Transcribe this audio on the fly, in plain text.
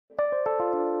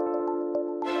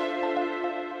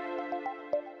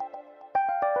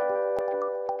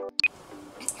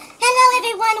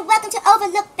everyone, welcome to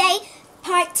Overlook Bay,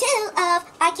 part 2 of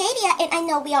Arcadia, and I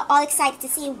know we are all excited to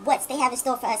see what they have in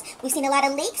store for us. We've seen a lot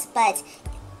of leaks, but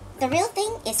the real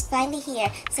thing is finally here.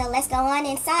 So let's go on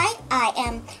inside. I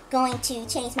am going to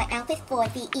change my outfit for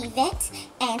the event,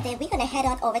 and then we're going to head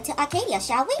on over to Arcadia,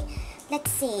 shall we?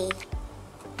 Let's see.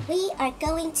 We are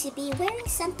going to be wearing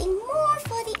something more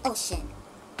for the ocean.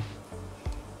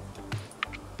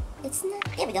 It's not,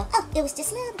 there we go. Oh, it was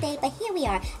just a little day, but here we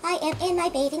are. I am in my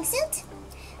bathing suit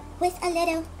with a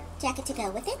little jacket to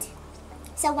go with it.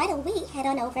 So why don't we head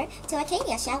on over to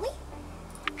Arcadia, shall we?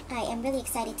 I am really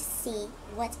excited to see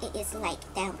what it is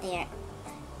like down there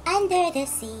under the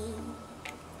sea.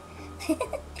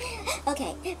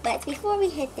 Okay, but before we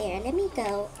head there, let me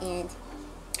go and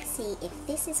see if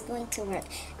this is going to work.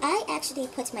 I actually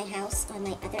put my house on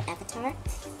my other avatar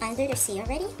under the sea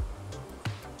already,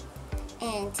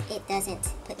 and it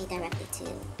doesn't put me directly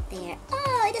to there.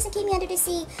 Oh, it doesn't keep me under the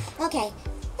sea. Okay,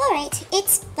 all right,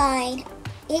 it's fine.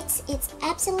 It's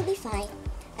absolutely fine.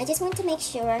 I just want to make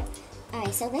sure. All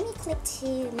right, so let me click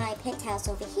to my penthouse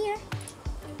over here,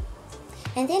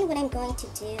 and then what I'm going to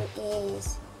do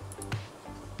is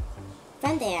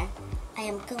from there I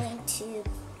am going to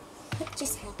what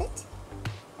just happened.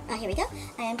 Oh, here we go.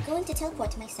 I am going to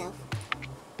teleport to myself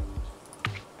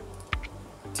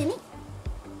to me.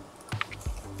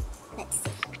 Let's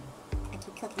see. I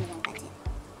keep clicking the wrong button.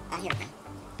 Ah, here we go.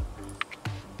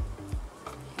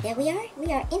 There we are.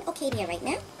 We are in Arcadia right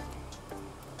now.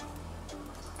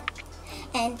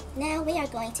 And now we are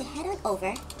going to head on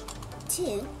over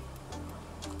to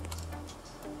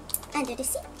under the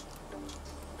sea.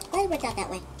 Oh, it worked out that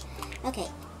way. Okay,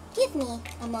 give me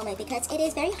a moment because it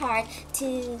is very hard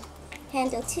to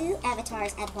handle two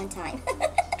avatars at one time.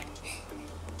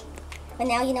 But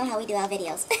now you know how we do our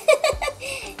videos.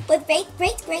 With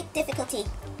great difficulty.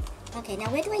 Okay,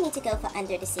 now where do I need to go for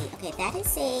under the sea? Okay, that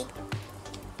is a...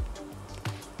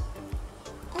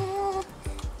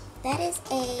 that is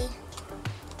a...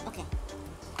 Okay.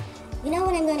 You know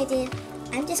what I'm going to do?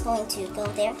 I'm just going to go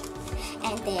there.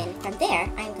 And then from there,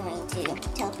 I'm going to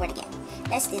teleport again.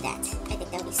 Let's do that. I think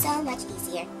that'll be so much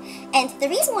easier. And the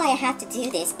reason why I have to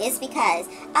do this is because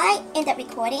I end up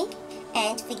recording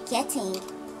and forgetting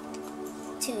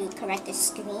to correct the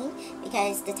screen,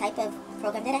 because the type of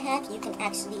program that I have, you can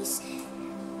actually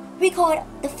record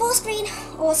the full screen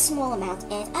or a small amount,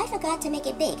 and I forgot to make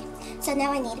it big. So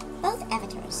now I need both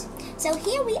avatars. So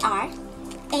here we are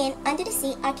in Under the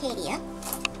Sea Arcadia.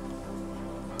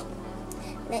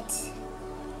 Let's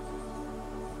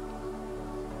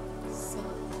see.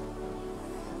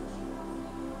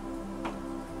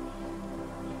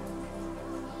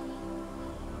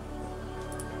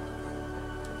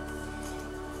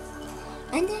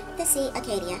 Under the Sea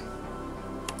Arcadia,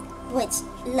 which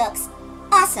looks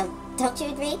awesome. Don't you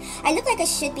agree? I look like I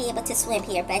should be able to swim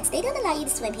here, but they don't allow you to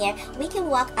swim here. We can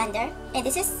walk under, and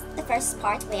this is the first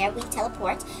part where we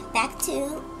teleport back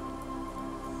to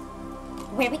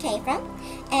where we came from.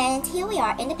 And here we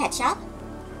are in the pet shop.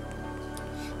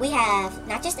 We have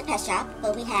not just the pet shop,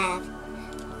 but we have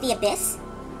the abyss.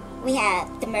 We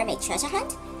have the mermaid treasure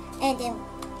hunt, and then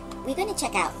we're going to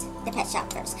check out the pet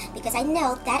shop first, because I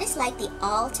know that is like the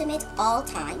ultimate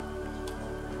all-time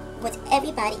what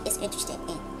everybody is interested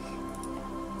in.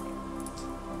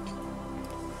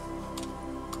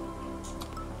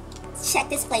 Check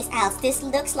this place out. This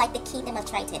looks like the Kingdom of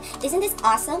Triton. Isn't this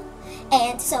awesome?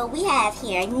 And so we have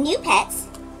here new pets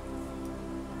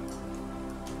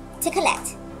to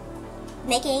collect,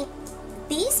 making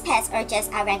these pets are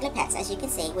just our regular pets, as you can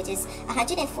see, which is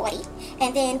 140.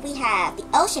 And then we have the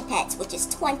ocean pets, which is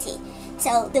 20.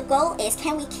 So the goal is,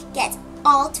 can we get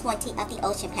all 20 of the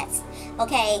ocean pets?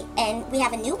 Okay, and we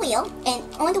have a new wheel, and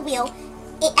on the wheel,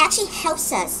 it actually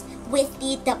helps us with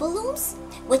the double looms,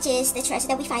 which is the treasure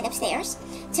that we find upstairs,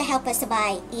 to help us to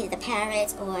buy either the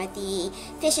parrots or the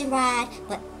fishing rod.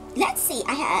 But let's see,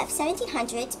 I have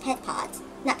 1,700 pet pods.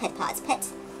 Not pet pods,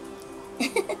 pets.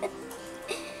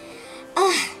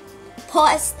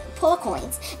 Poor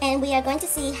coins, and we are going to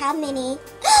see how many.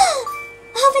 Oh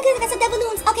my goodness, that's a double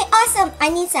looms. Okay, awesome. I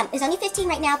need some. It's only 15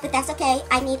 right now, but that's okay.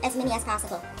 I need as many as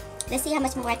possible. Let's see how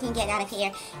much more I can get out of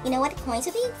here. You know what? Coins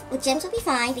would be, with gems would be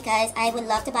fine, because I would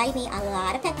love to buy me a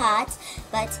lot of pet pods.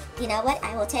 But you know what?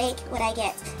 I will take what I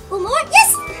get. Oh, more?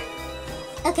 Yes!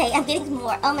 Okay, I'm getting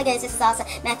more. Oh my goodness, this is awesome.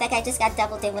 Matter of fact, I just got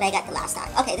double than what I got the last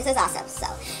time. Okay, this is awesome. So,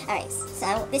 alright,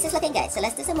 so this is looking good. So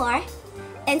let's do some more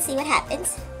and see what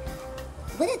happens.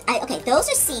 Okay, those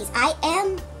are seeds.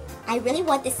 I really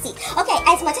want this seed. Okay,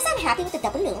 as much as I'm happy with the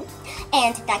double loom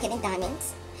and not getting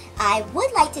diamonds, I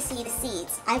would like to see the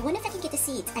seeds. I wonder if I can get the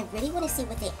seeds. I really want to see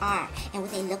what they are and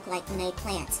what they look like when they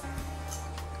plant.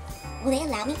 Will they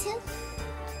allow me to?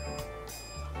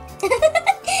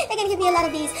 They're gonna give me a lot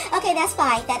of these. Okay, that's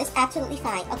fine. That is absolutely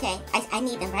fine. Okay, I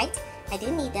need them, right? I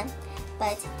do need them,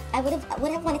 but I would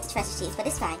have wanted the treasure cheese, but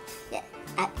it's fine. Yeah,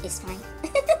 it's fine.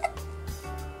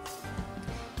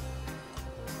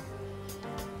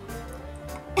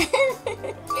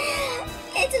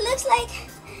 It looks like,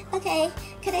 okay,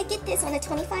 could I get this on a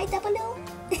 25 doubloon?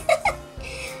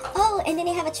 Oh, and then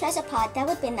they have a treasure pod. That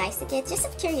would be nice to get. Just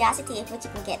of curiosity of what you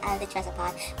can get out of the treasure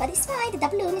pod. But it's fine. The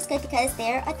doubloon is good because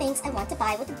there are things I want to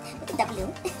buy with the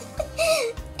doubloon.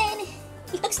 And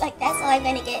it looks like that's all I'm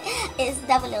going to get is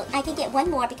doubloon. I can get one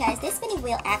more because this spinning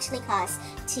wheel actually costs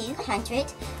 200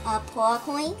 pearl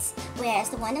coins, whereas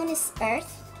the one on this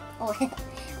earth or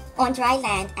on dry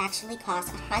land actually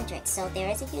costs 100. So there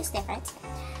is a huge difference.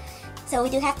 So we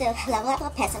do have to level up our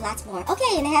pets a lot more.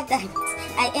 Okay, and I have diamonds.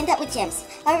 I end up with gems.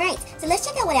 Alright, so let's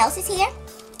check out what else is here.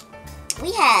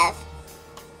 We have...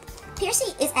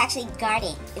 Percy is actually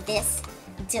guarding this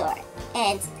door.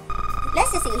 And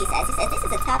let's just see what he says. He says, this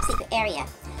is a top secret area.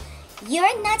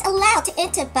 You're not allowed to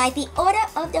enter by the order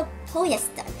of the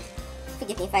Poyaston.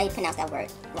 Forgive me if I pronounce that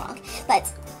word wrong. But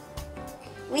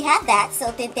we have that.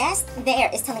 So then there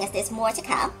is telling us there's more to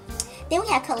come. Then we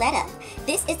have Coletta.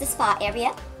 This is the spa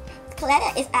area.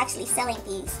 Coletta is actually selling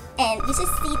these, and you should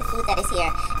see the food that is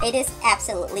here. It is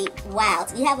absolutely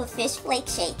wild. You have a fish flake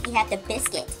shake, you have the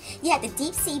biscuit, you have the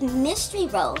deep sea mystery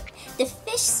roll, the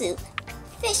fish soup,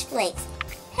 fish flakes,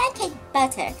 pancake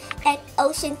butter, and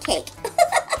ocean cake.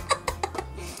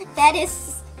 That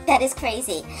is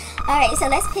crazy. Alright, so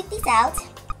let's pick these out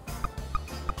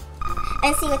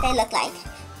and see what they look like.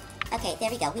 Okay,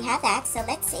 there we go. We have that. So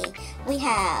let's see. We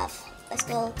have, let's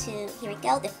go to, here we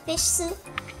go, the fish soup.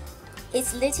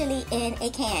 It's literally in a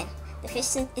can. The fish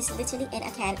soup is literally in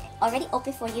a can, already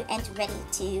open for you and ready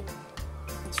to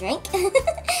drink.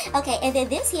 Okay, and then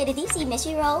this here, the deep sea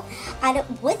mystery roll.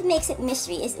 What makes it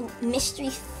mystery is mystery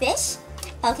fish.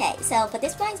 Okay, so but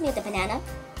this reminds me of the banana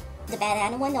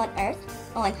one on Earth,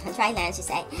 on dry land, I should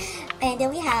say. And then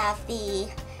we have the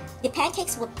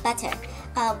pancakes with butter.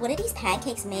 What are these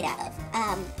pancakes made out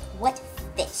of? What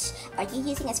fish are you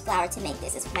using as flour to make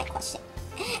this? Is my question.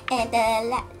 And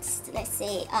let's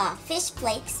see, fish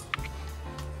flakes.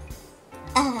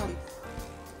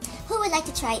 Who would like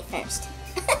to try it first?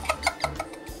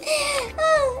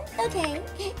 Oh, okay.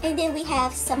 And then we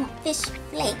have some fish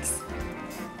flakes,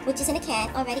 which is in a can,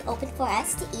 already open for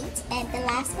us to eat. And the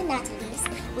last but not least,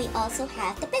 we also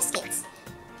have the biscuits,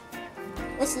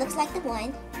 which looks like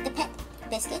the pet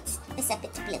biscuits, except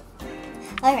it's blue.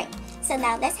 Alright, so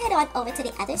now let's head on over to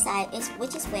the other side,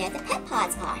 which is where the pet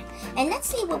pods are. And let's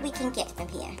see what we can get from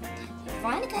here.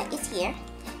 Veronica is here,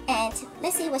 and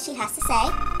let's see what she has to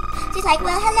say. She's like,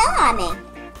 well, hello, Ame.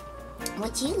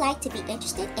 Would you like to be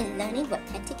interested in learning what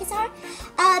pet tickets are?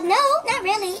 No, not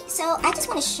really. So I just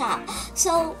want to shop.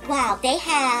 So, wow, they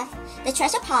have the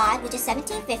treasure pod, which is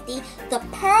 $17.50, the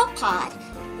pearl pod,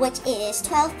 which is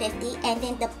 $12.50, and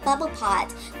then the bubble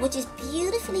pod, which is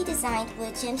beautifully designed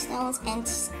with gemstones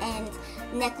and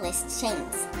necklace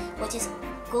chains, which is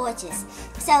gorgeous.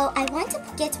 So I want to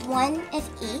get one of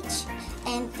each,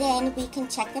 and then we can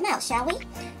check them out, shall we?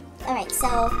 Alright,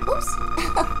 so, oops.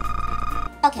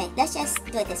 Okay, let's just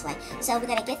do it this way. So we're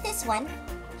gonna get this one.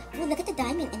 Ooh, look at the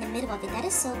diamond in the middle of it. That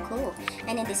is so cool.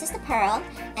 And then this is the pearl,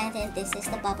 and then this is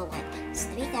the bubble one. It's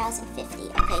 $3,050.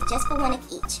 Okay, just for one of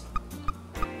each.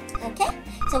 Okay,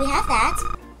 so we have that.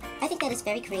 I think that is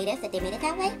very creative that they made it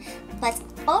that way. But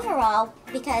overall,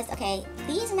 because, okay,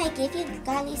 these might give you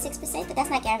godly 6%, but that's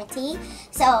not guaranteed.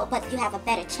 So, but you have a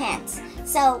better chance.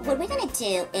 So what we're going to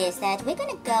do is that we're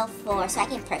going to go for, so I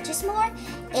can purchase more,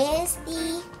 is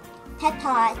the pet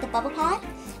pod, the bubble pod.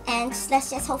 And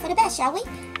let's just hope for the best, shall we?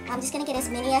 I'm just going to get as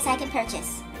many as I can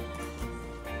purchase.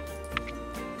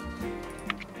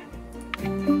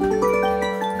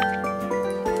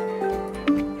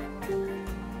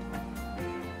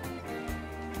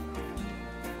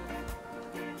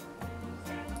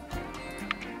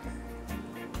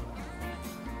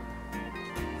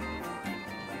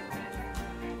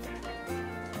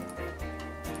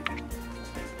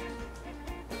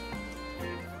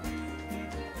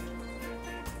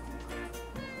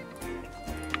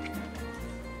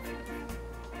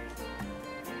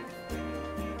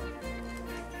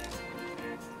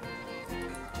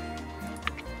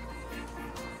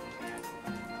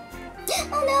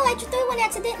 Oh no, I threw one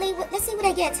accidentally. Let's see what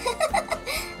I get.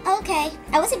 Okay,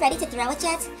 I wasn't ready to throw it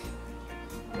yet.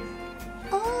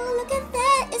 Oh, look at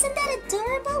that. Isn't that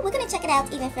adorable? We're going to check it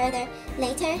out even further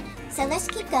later. So let's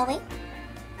keep going.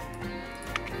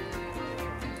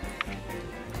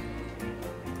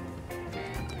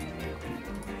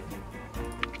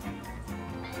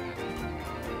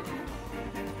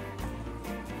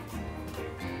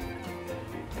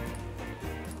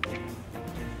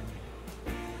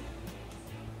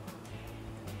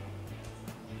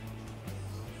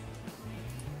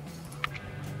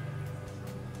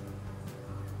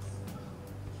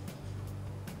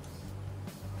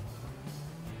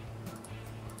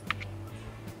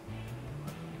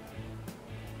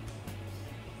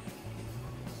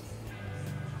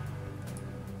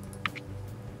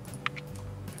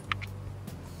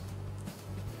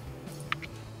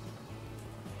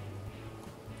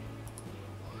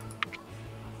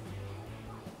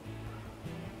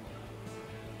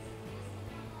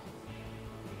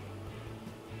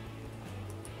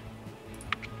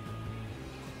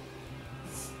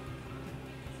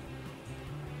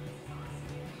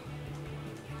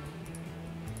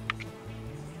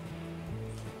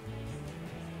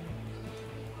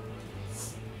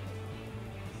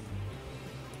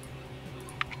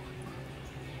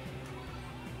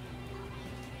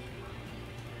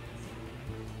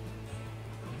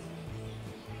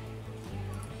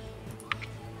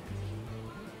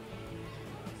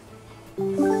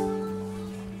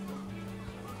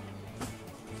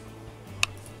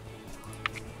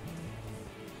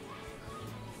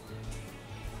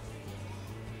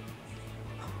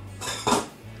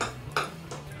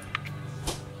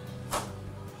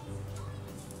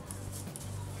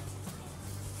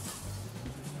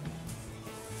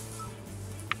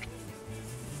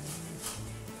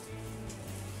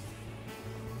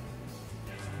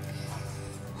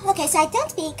 Okay, so I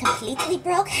don't be completely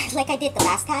broke like I did the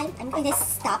last time. I'm going to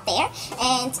stop there.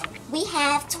 And we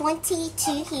have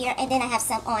 22 here, and then I have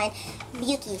some on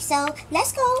Yuki. So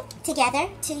let's go together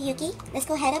to Yuki. Let's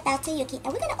go head up out to Yuki,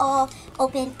 and we're going to all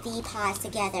open the pods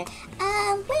together.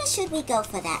 Where should we go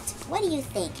for that? What do you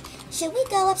think? Should we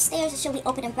go upstairs, or should we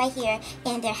open them right here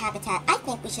in their habitat? I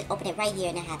think we should open it right here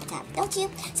in their habitat, don't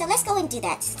you? So let's go and do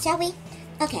that, shall we?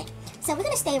 Okay, so we're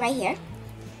going to stay right here.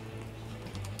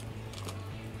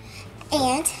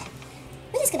 And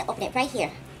we're just going to open it right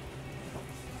here.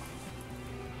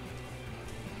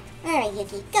 Alright,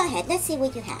 Yuki, go ahead. Let's see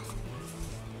what you have.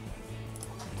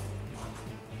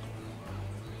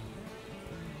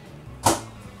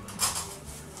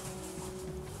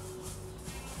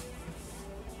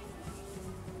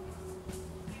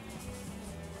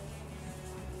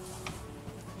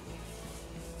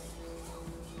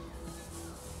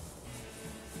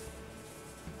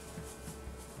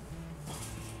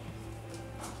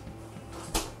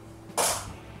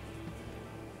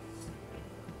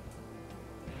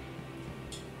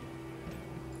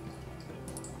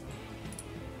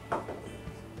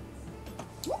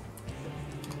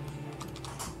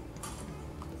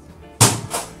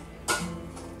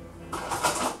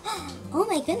 Oh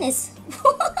my goodness.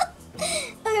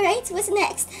 Alright, what's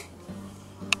next?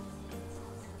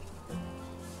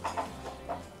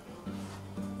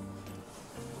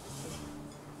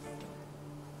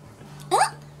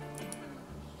 Oh!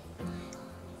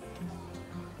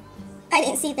 I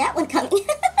didn't see that one coming.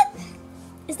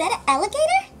 Is that an alligator?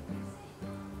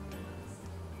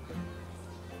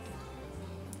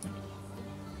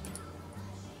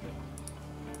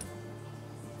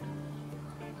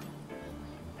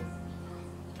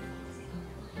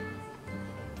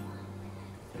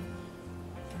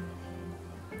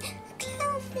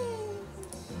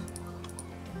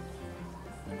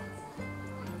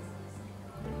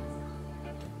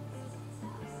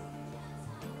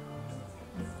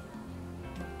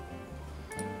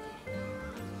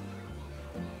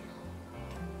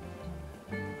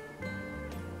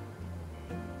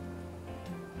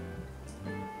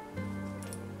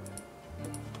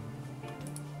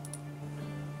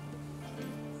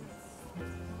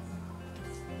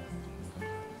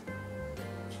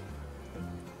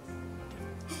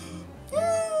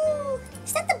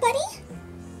 Is that the bunny?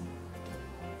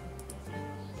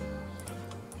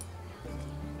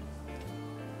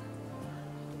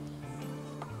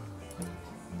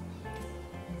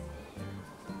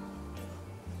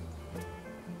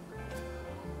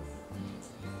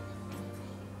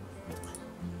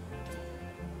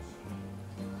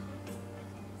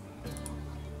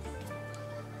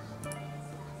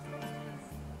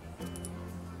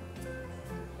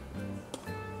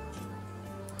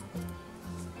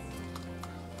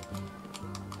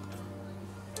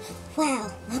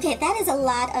 Wow, okay, that is a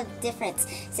lot of difference.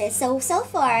 So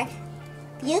far,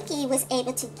 Yuki was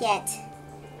able to get,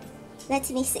 let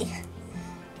me see,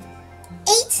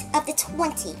 8 of the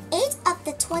 20. 8 of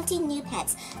the 20 new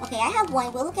pets. Okay, I have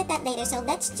one. We'll look at that later. So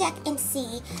let's check and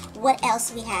see what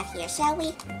else we have here, shall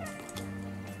we?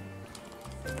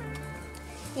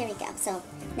 Here we go. So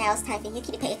now it's time for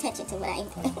Yuki to pay attention to what I'm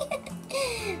doing.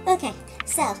 Okay,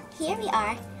 so here we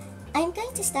are. I'm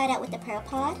going to start out with the pearl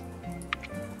pod.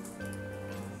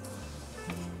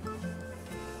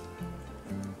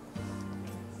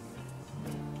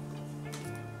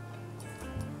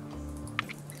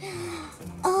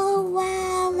 Oh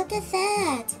wow, look at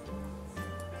that.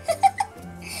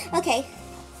 Okay,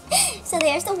 so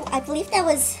there's the, I believe that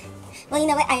was, well, you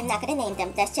know what, I'm not going to name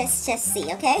them. Let's just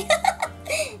see, okay?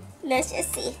 Let's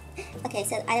just see. Okay,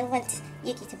 so I don't want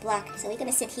Yuki to block, so we're going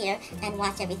to sit here and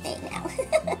watch everything now.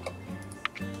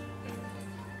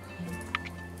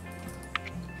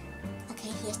 Okay,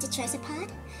 here's the treasure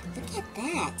pod. Look at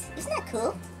that. Isn't that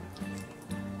cool?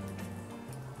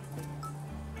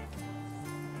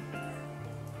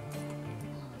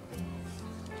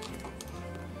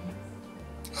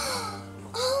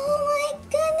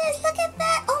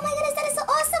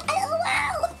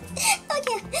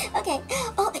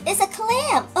 It's a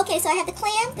clam. Okay, so I have the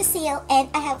clam, the seal, and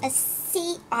I have a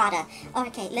sea otter.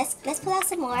 Okay, let's pull out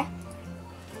some more.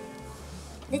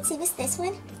 Let's see what's this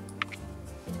one.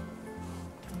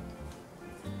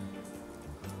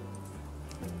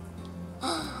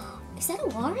 that a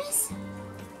walrus?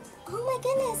 Oh my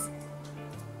goodness.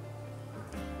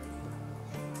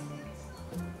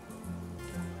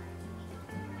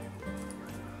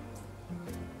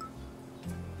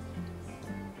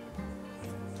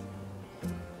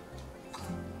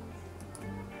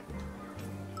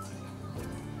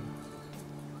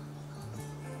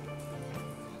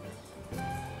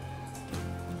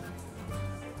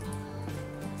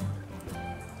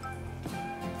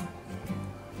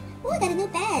 Oh, I got a new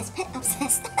badge. Pet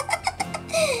obsessed.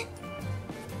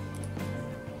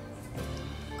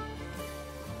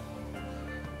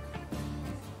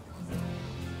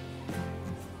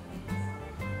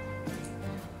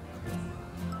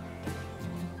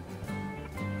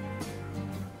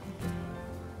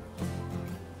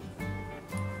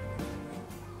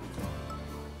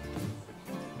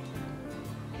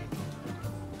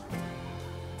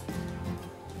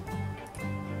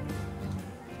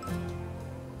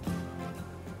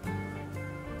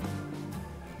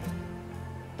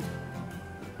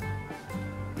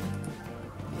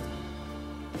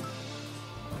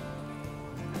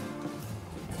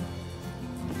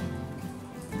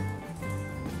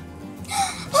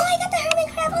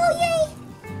 Oh, yay!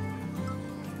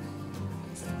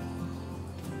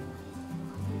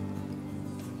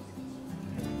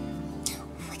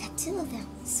 Oh, I got 2 of them.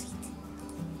 Sweet.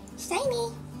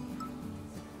 Shiny.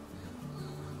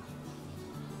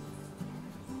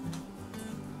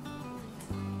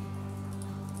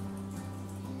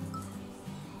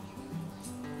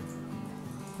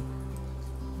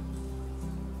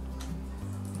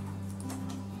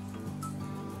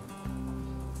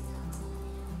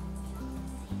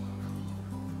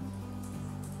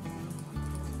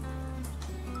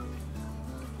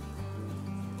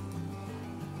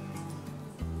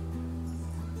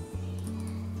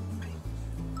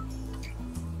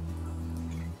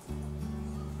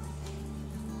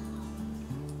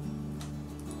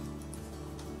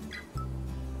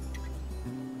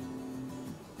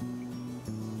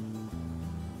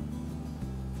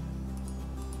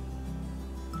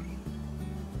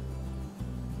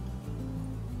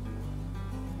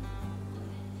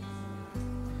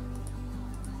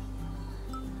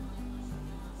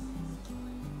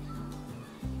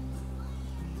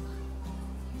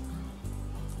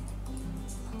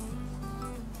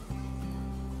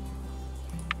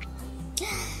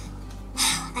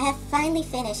 I have finally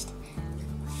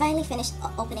finished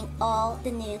opening all the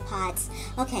new pods.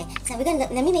 Okay, so we're gonna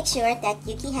let me make sure that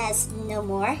Yuki has no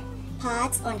more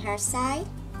pods on her side.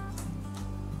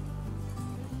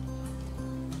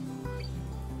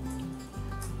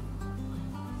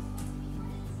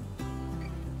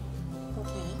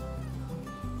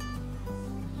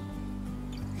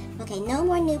 Okay, no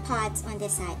more new pods on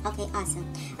this side. Okay, awesome.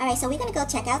 Alright, so we're gonna go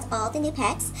check out all the new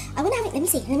pets. I wonder how many, let me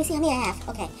see how many I have.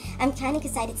 Okay, I'm kind of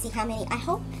excited to see how many. I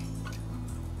hope.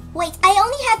 Wait, I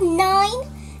only have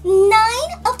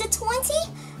 9 of the 20?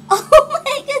 Oh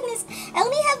my goodness, I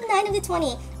only have 9 of the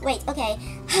 20. Wait, okay,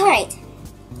 alright.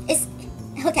 It's,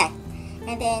 okay,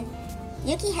 and then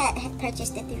Yuki had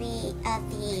purchased the 3 of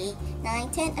the 9,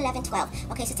 10, 11,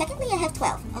 12. Okay, so technically I have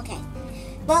 12. Okay,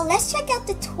 well, let's check out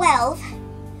the 12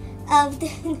 of the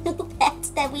new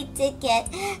pets that we did get.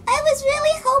 I was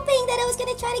really hoping that I was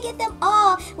gonna try to get them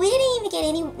all. We didn't even get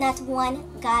any, not one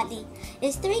godly.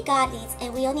 There's 3 godlies,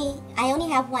 and I only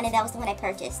have 1, and that was the one I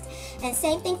purchased. And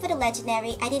same thing for the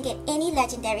legendary. I didn't get any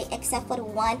legendary except for the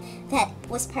one that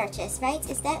was purchased, right?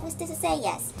 Is that, what does it say?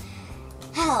 Yes.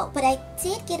 Oh, but I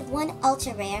did get 1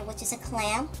 ultra rare, which is a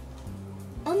clam.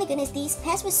 Oh my goodness, these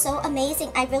pets were so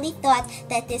amazing. I really thought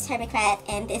that this hermit crab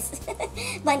and this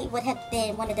bunny would have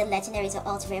been one of the legendaries or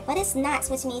ultra rare, but it's not,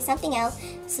 which means something else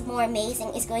more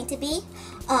amazing is going to be.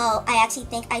 Oh, I actually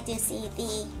think I do see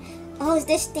the, oh, is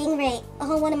this stingray?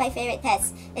 Oh, one of my favorite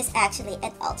pets is actually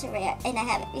an ultra rare, and I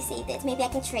haven't received it. Maybe I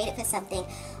can trade it for something.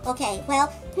 Okay,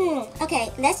 well,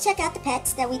 okay, let's check out the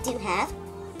pets that we do have,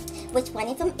 which one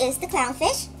of them is the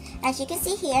clownfish. As you can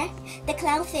see here, the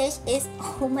clownfish is,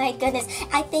 oh my goodness,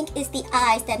 I think it's the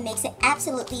eyes that makes it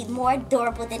absolutely more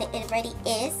adorable than it already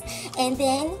is. And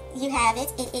then you have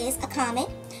it, it is a common,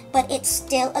 but it's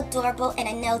still adorable. And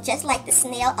I know, just like the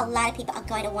snail, a lot of people are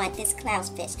going to want this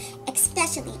clownfish,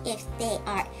 especially if they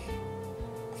are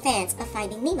fans of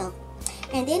Finding Nemo.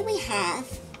 And then we have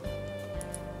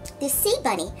the sea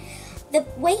bunny. The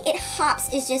way it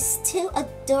hops is just too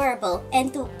adorable,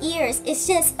 and the ears is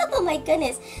just, oh my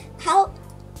goodness, how,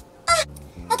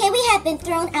 Okay, we have been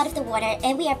thrown out of the water,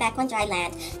 and we are back on dry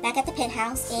land, back at the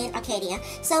penthouse in Arcadia.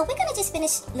 So we're gonna just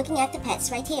finish looking at the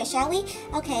pets right here, shall we?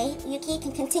 Okay, Yuki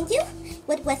can continue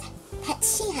with what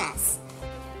pets she has.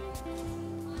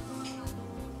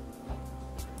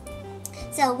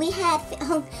 So we had,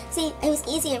 see, it was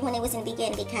easier when it was in the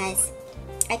beginning because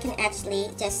I can actually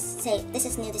just say, this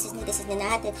is new, this is new, this is new. Now I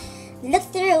have to look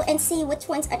through and see which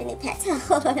ones are the new pets.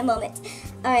 Hold on a moment.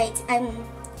 Alright,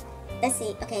 let's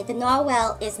see. Okay, the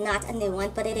narwhal is not a new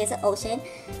one, but it is an ocean.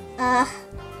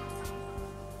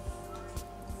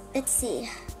 Let's see.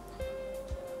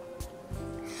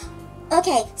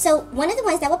 Okay, so one of the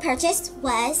ones that were purchased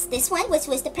was this one, which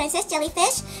was the Princess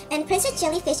Jellyfish. And Princess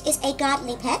Jellyfish is a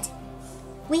godly pet.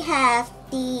 We have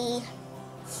the,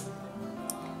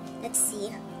 let's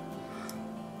see.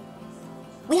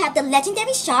 We have the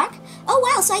legendary shark. Oh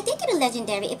wow, so I did get a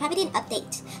legendary. It probably didn't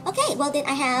update. Okay, well then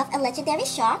I have a legendary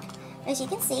shark, as you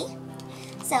can see.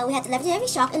 So we have the legendary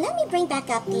shark. And let me bring back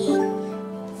up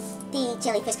the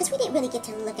jellyfish, because we didn't really get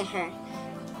to look at her.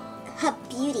 Her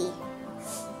beauty.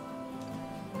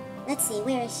 Let's see,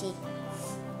 where is she?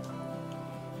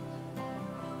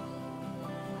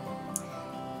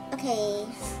 Okay,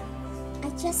 I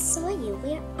just saw you.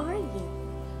 Where are you?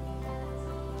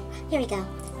 Here we go.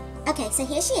 Okay, so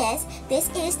here she is. This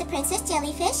is the Princess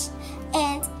Jellyfish,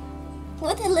 and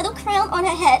with a little crown on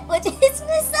her head, which is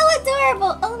so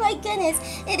adorable. Oh my goodness,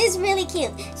 it is really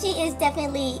cute. She is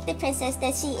definitely the princess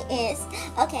that she is.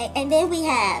 Okay, and then we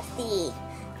have the,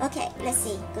 okay, let's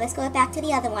see. Let's go back to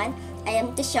the other one. I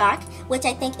am the shark, which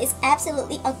I think is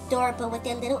absolutely adorable with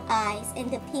their little eyes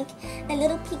and the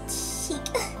little pink cheek.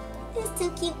 It's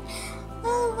too cute.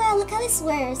 Oh wow, look how it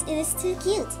swerves. It is too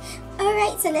cute.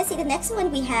 Alright, so let's see. The next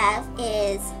one we have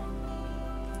is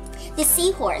the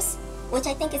seahorse, which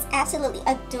I think is absolutely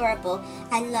adorable.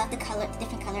 I love the color, the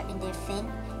different color in their fin.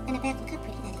 And the back, look how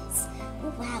pretty that is.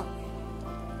 Oh wow.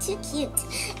 Too cute.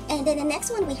 And then the next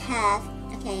one we have,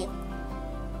 okay,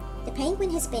 the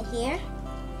penguin has been here.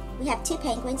 We have two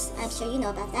penguins. I'm sure you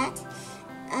know about that.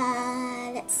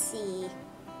 Let's see.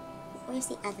 Where's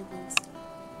the other ones?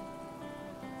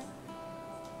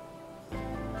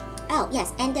 Oh,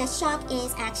 yes. And the shark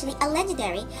is actually a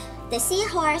legendary. The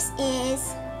seahorse is...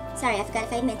 Sorry, I forgot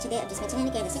if I mentioned it. I'm just mentioning it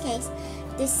again just in case.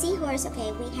 The seahorse,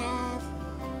 okay, we have...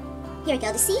 Here we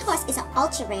go. The seahorse is an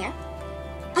ultra rare.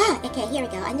 Ah, okay, here we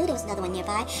go. I knew there was another one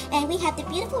nearby. And we have the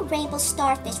beautiful rainbow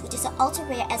starfish, which is an ultra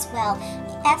rare as well.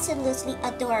 Absolutely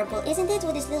adorable. Isn't it,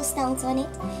 with his little stones on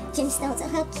it? Gemstones. Oh,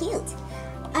 how cute.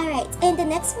 Alright, and the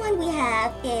next one we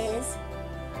have is...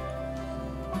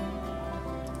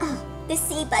 Oh, the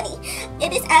sea bunny.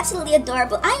 It is absolutely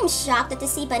adorable. I am shocked that the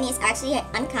sea bunny is actually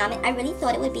uncommon. I really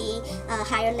thought it would be a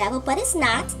higher level, but it's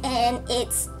not. And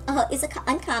it's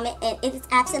uncommon, and it is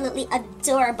absolutely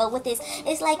adorable with this.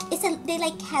 It's like they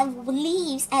like have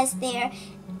leaves as their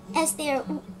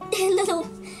little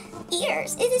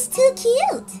ears. It is too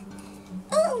cute.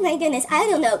 Oh my goodness, I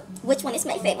don't know which one is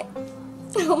my favorite.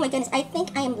 Oh my goodness, I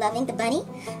think I am loving the bunny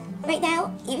right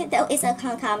now. Even though it's a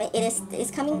uncommon,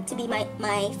 it's coming to be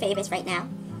my favorites right now.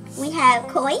 We have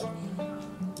koi.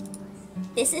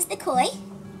 This is the koi.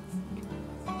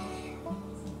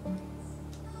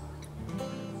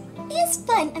 It's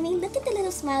fun. I mean, look at the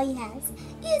little smile he has.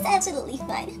 It's absolutely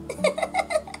fun.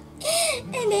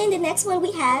 And then the next one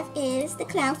we have is the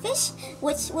clownfish,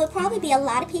 which will probably be a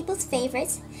lot of people's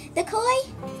favorites. The koi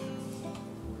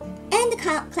and the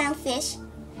clownfish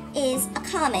is a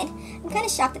common. I'm kind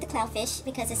of shocked at the clownfish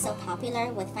because it's so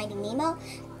popular with Finding Nemo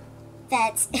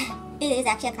that it is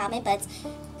actually a common, but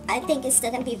I think it's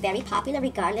still going to be very popular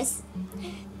regardless.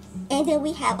 And then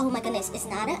we have, oh my goodness, it's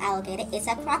not an alligator, it's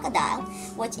a crocodile,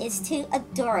 which is too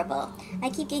adorable. I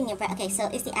keep getting it right. Okay, so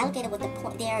it's the alligator with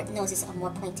the their noses are more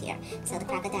pointier. So the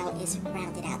crocodile is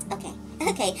rounded out. Okay,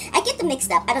 I get them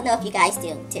mixed up. I don't know if you guys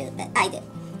do too, but I do.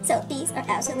 So these are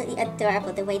absolutely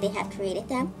adorable the way they have created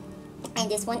them.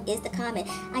 And this one is the common.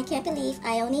 I can't believe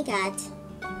I only got,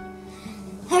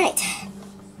 alright,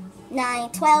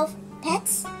 12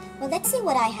 pets. Well, let's see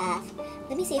what I have.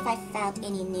 Let me see if I found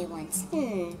any new ones.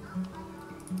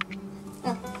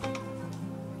 Oh.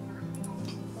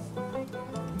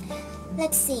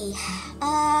 Let's see.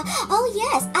 Oh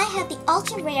yes, I have the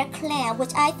ultra rare clam,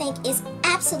 which I think is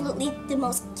absolutely the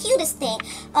most cutest thing.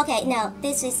 Okay, now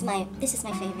this is my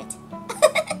favorite.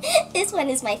 This one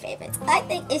is my favorite. I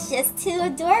think it's just too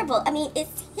adorable. I mean,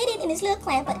 it's hidden in this little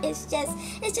clam, but it's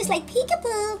just like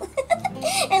peekaboo.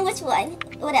 And which one?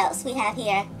 What else we have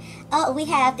here? Oh, we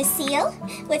have the seal,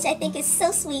 which I think is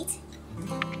so sweet.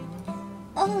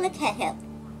 Oh, look at him.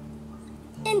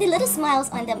 And the little smiles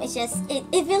on them,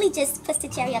 it really just puts the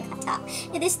cherry on top.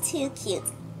 It is too cute.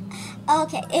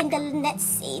 Okay, and then let's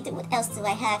see, what else do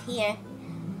I have here?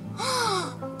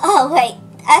 Oh, wait,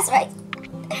 that's right.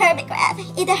 Hermit crab.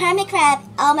 The hermit crab.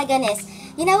 Oh my goodness.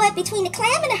 You know what? Between the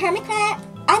clam and the hermit crab,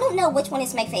 I don't know which one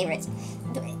is my favorite.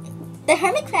 The The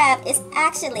hermit crab is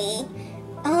actually,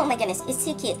 oh my goodness, it's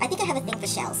too cute. I think I have a thing for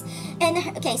shells. And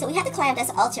okay, so we have the clam,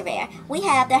 that's ultra rare. We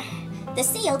have the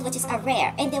sealed, which is a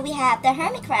rare, and then we have the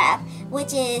hermit crab,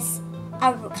 which is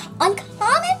a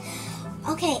uncommon.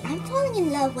 Okay, I'm falling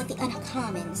in love with the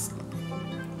uncommons.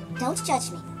 Don't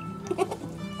judge me.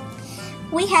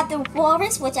 We have the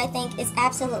walrus, which I think is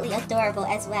absolutely adorable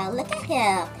as well. Look at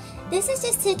him. This is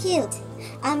just too cute.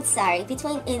 I'm sorry.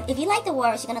 If you like the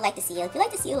walrus, you're gonna like the seal. If you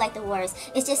like the seal, like the walrus.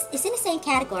 It's in the same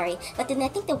category. But then I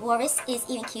think the walrus is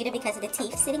even cuter because of the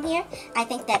teeth sitting here. I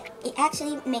think that it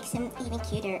actually makes him even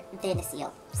cuter than the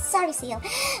seal. Sorry, seal.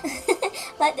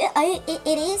 But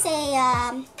it is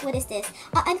a what is this?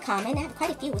 Uncommon. I have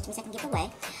quite a few, which means I can give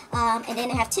away. And then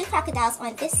I have 2 crocodiles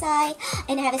on this side,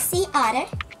 and I have a sea otter.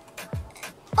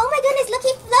 Oh my goodness, look,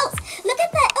 he floats. Look at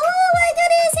that. Oh my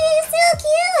goodness, he is so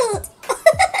cute.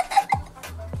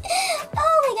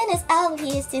 Oh my goodness. Oh, he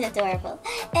is too adorable.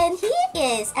 And he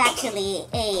is actually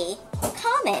a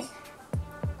common.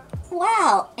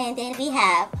 Wow. And then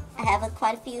I have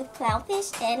quite a few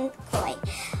clownfish and koi.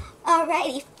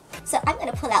 Alrighty. So I'm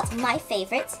going to pull out my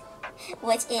favorite,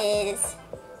 which is,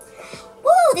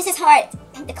 woo, this is hard.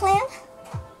 The clam,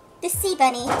 the sea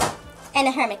bunny, and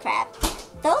the hermit crab.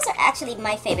 Those are actually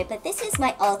my favorite, but this is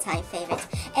my all-time favorite.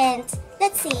 And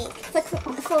let's see, for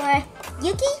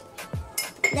Yuki,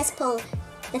 let's pull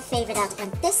the favorite out on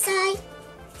this side.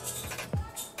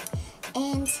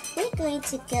 And we're going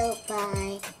to go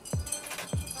by,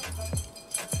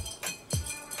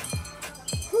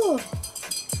 whew.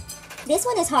 This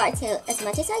one is hard too, as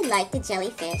much as I like the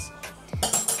jellyfish.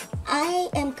 I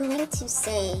am going to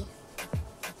say,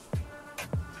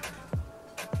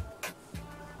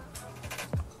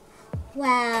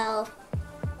 wow.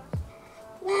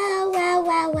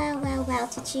 Wow.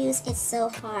 To choose is so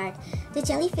hard. The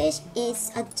jellyfish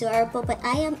is adorable, but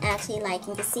I am actually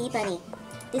liking the sea bunny.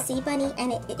 The sea bunny,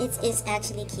 and it is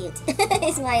actually cute.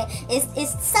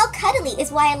 It's so cuddly,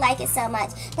 is why I like it so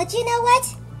much. But you know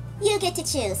what? You get to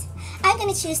choose. I'm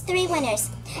going to choose 3 winners.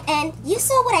 And you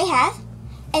saw what I have.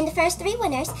 And the first 3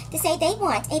 winners to say they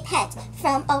want a pet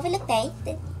from Overlook Bay,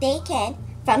 they can,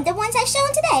 from the ones I've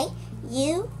shown today,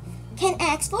 you can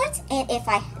ask for it, and if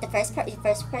the first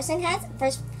person has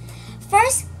first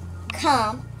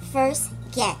come, first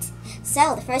get.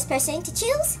 So the first person to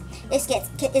choose is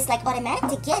like automatic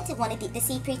to get one of the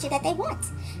sea creature that they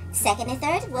want. Second and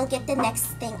third will get the next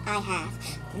thing I have.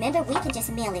 Remember, we can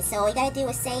just mail it. So all you gotta do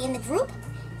is say in the group,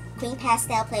 Queen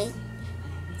Pastel Play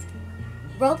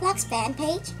Roblox fan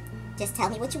page. Just tell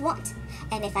me what you want,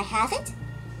 and if I have it,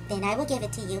 then I will give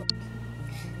it to you.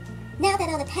 Now that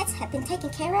all the pets have been taken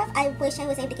care of, I wish I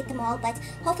was able to get them all, but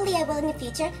hopefully I will in the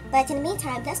future. But in the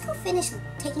meantime, let's go finish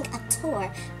taking a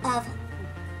tour of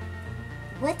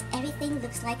what everything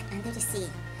looks like under the sea.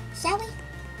 Shall we?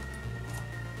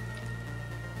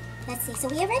 Let's see. So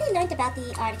we already learned about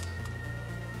the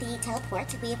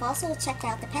teleport. We have also checked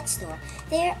out the pet store.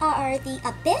 There are the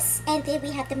abyss, and then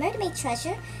we have the mermaid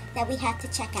treasure that we have to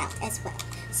check out as well.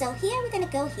 So here we're going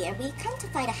to go here. We come to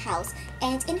find a house,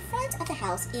 and in front of the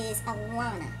house is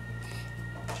Alana.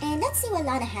 And let's see what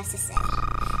Alana has to say.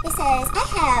 It says, I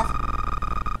have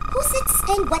who sits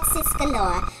and what sits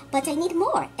galore, but I need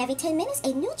more. Every 10 minutes,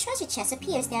 a new treasure chest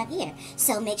appears down here.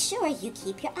 So make sure you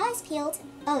keep your eyes peeled.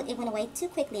 Oh, it went away too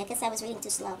quickly. I guess I was reading too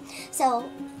slow. So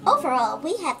overall,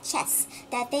 we have chests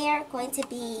that they are going to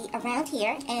be around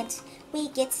here, and we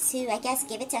get to, I guess,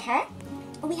 give it to her.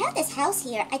 We have this house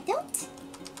here. I don't,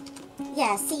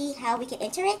 see how we can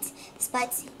enter it.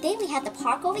 But then we have the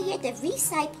park over here, the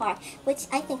Reefside Park, which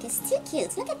I think is too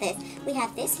cute. Look at this. We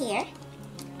have this here.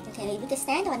 Okay, we can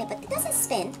stand on it, but it doesn't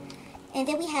spin. And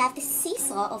then we have the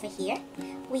seesaw over here.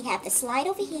 We have the slide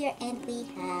over here, and we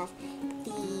have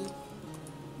the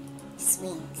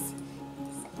swings.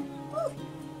 So,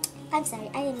 I'm sorry,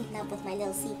 I am in love with my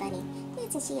little sea bunny.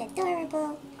 Isn't she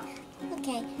adorable?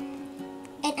 Okay.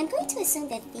 And I'm going to assume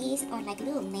that these are like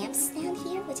little lamps down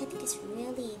here, which I think is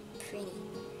really pretty.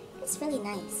 It's really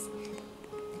nice.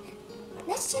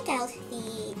 Let's check out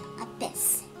the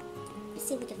abyss. Let's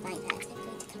see if we can find that. I'm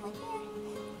going to come on here.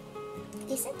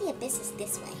 They said the abyss is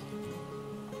this way.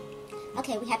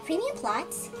 Okay, we have premium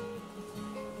plots.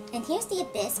 And here's the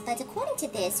abyss, but according to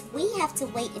this, we have to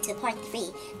wait until part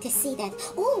 3 to see that.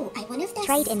 Oh, I wonder if that's...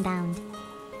 Trade inbound.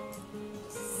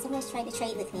 Someone's trying to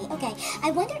trade with me. Okay,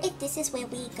 I wonder if this is where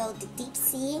we go to deep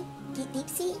sea? Deep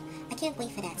sea? I can't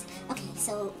wait for that. Okay,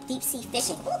 so deep sea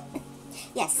fishing. Ooh.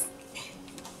 Yes.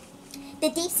 The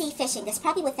deep sea fishing, that's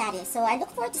probably what that is. So I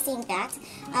look forward to seeing that.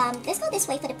 Let's go this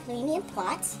way for the premium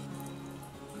plot.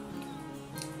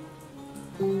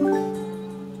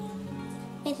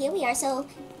 And here we are. So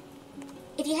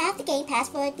If you have the game pass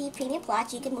for the premium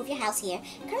plot, you can move your house here.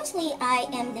 Currently, I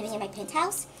am living in my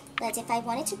penthouse, but if I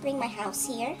wanted to bring my house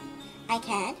here, I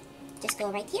can. Just go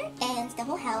right here, and the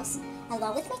whole house,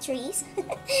 along with my trees,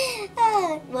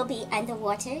 will be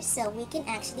underwater, so we can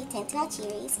actually tend to our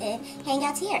trees and hang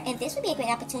out here. And this would be a great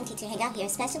opportunity to hang out here,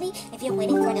 especially if you're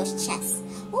waiting for those chests.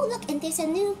 Oh, look, and there's a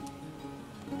new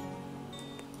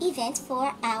event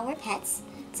for our pets.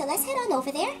 So let's head on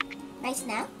over there right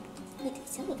now. Wait,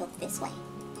 so we go this way.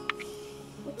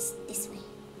 Whoops, this way.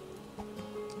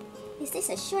 Is this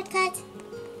a shortcut?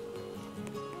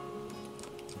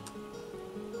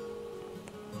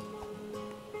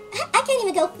 I can't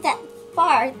even go that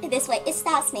far this way. It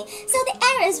stops me. So the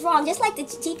error is wrong, just like the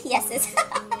GPSs.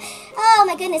 Oh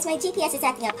my goodness, my GPS is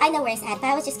acting up. I know where it's at,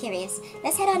 but I was just curious.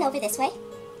 Let's head on over this way.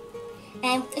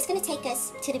 And it's going to take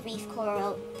us to the Reef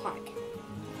Coral Park.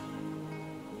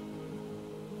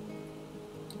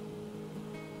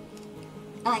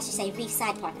 Oh, I should say Reef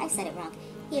Side Park. I said it wrong.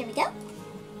 Here we go.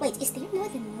 Wait, is there more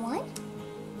than one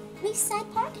Reef Side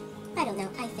Park? I don't know.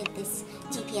 I think this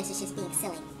GPS is just being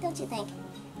silly. Don't you think?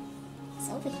 It's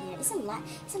over here. It's a lot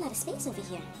of space over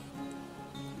here.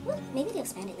 Well, maybe they'll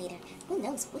expand it later. Who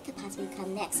knows what could possibly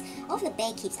come next? Overlook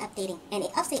Bay keeps updating, and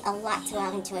it updates a lot to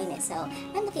our enjoyment, so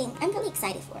I'm really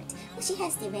excited for it. Well, she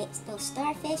has the rainbow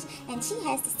starfish, and she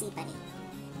has the sea bunny.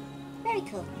 Very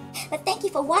cool. But thank you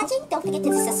for watching. Don't forget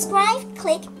to subscribe,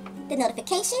 click the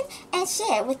notification, and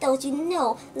share with those you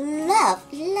know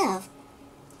love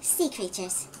sea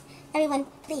creatures. Everyone,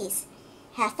 please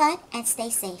have fun and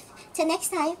stay safe. Till next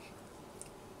time,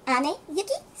 Ame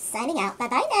Yuki signing out.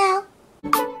 Bye-bye now.